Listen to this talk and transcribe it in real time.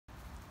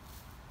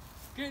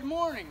Good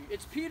morning,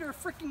 it's Peter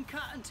freaking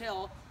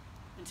Cottontail.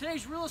 In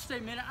today's Real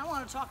Estate Minute, I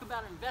want to talk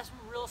about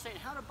investment real estate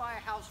and how to buy a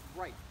house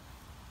right.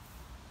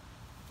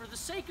 For the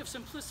sake of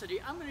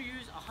simplicity, I'm going to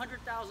use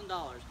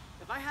 $100,000.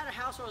 If I had a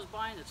house I was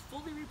buying that's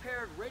fully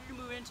repaired, ready to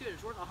move into, and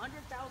it's worth $100,000,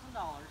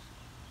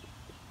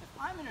 if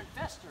I'm an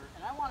investor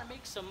and I want to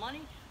make some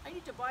money, I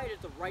need to buy it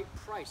at the right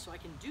price so I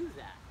can do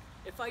that.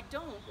 If I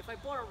don't, if I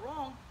bought it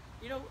wrong,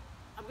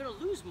 I'm going to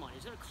lose money.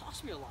 It's going to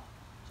cost me a lot.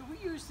 So we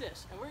use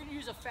this, and we're going to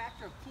use a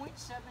factor of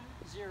 0.70.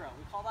 We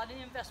call that an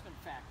investment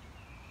factor.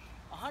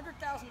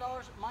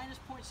 $100,000 minus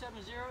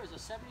 0.70 is a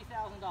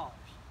 $70,000.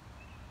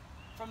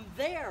 From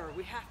there,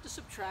 we have to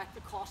subtract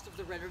the cost of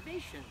the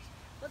renovations.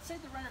 Let's say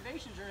the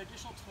renovations are an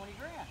additional 20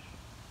 grand.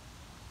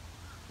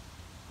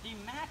 The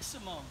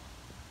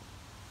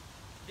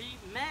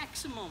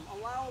maximum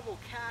allowable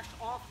cash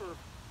offer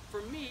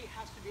for me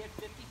has to be at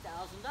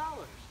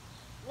 $50,000.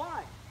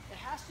 Why? It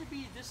has to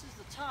be, this is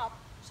the top,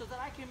 so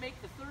that I can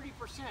make the 30%,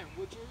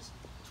 which is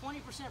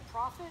 20%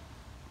 profit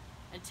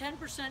and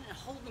 10% in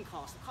holding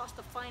costs, the cost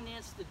to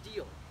finance the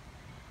deal.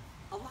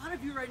 A lot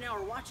of you right now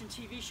are watching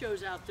TV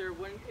shows out there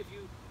if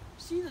you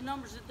see the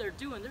numbers that they're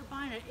doing, they're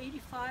buying at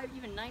 85,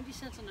 even 90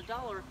 cents on the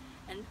dollar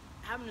and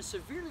having to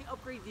severely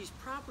upgrade these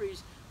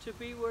properties to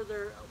be where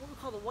they're what we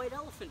call the white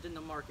elephant in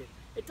the market.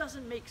 It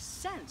doesn't make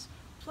sense.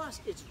 Plus,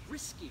 it's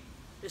risky,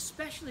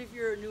 especially if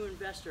you're a new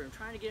investor and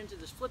trying to get into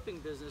this flipping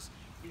business.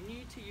 You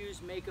need to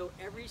use MACO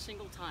every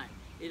single time.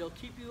 It'll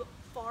keep you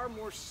far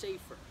more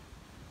safer.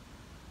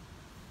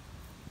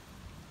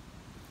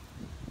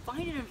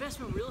 Finding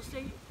investment real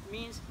estate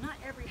means not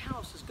every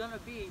house is going to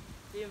be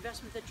the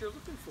investment that you're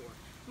looking for.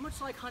 Much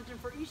like hunting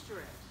for Easter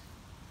eggs.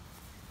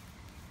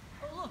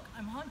 Oh look,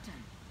 I'm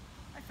hunting.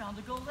 I found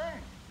a gold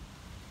egg.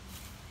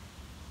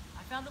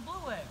 I found a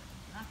blue egg.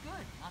 Not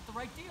good, not the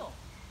right deal.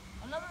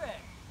 Another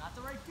egg, not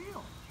the right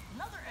deal.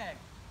 Another egg,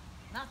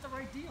 not the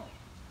right deal.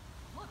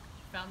 Look,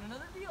 found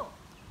another deal.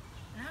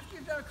 And after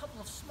you've done a couple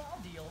of small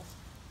deals,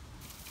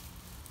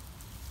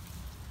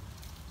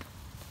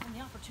 and the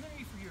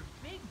opportunity for your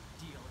big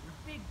deal, your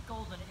big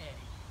golden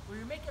egg, where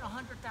you're making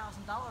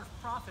 $100,000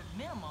 profit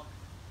minimum,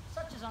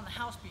 such as on the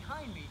house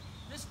behind me,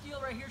 this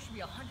deal right here should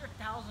be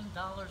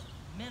 $100,000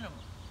 minimum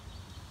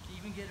to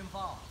even get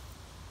involved.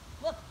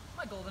 Look,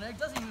 my golden egg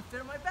doesn't even fit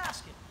in my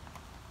basket.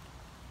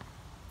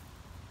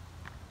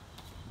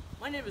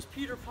 My name is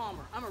Peter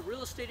Palmer. I'm a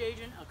real estate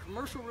agent, a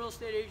commercial real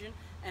estate agent,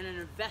 and an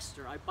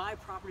investor. I buy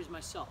properties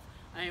myself.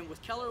 I am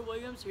with Keller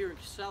Williams here in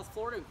South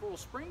Florida in Coral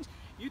Springs.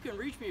 You can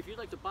reach me if you'd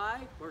like to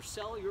buy or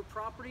sell your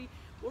property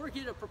or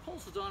get a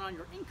proposal done on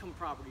your income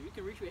property. You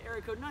can reach me at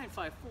area code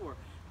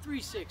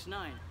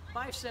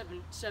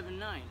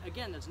 954-369-5779.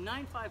 Again, that's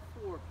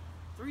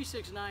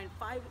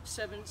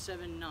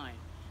 954-369-5779.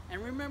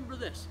 And remember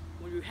this,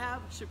 when you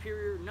have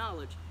superior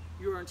knowledge,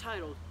 you are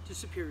entitled to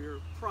superior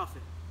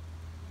profit.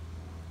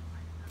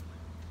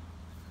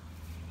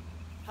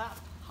 Hop,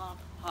 hop,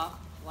 hop,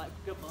 like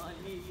a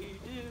bunny you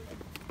do.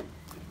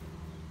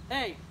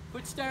 Hey,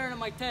 quit staring at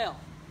my tail.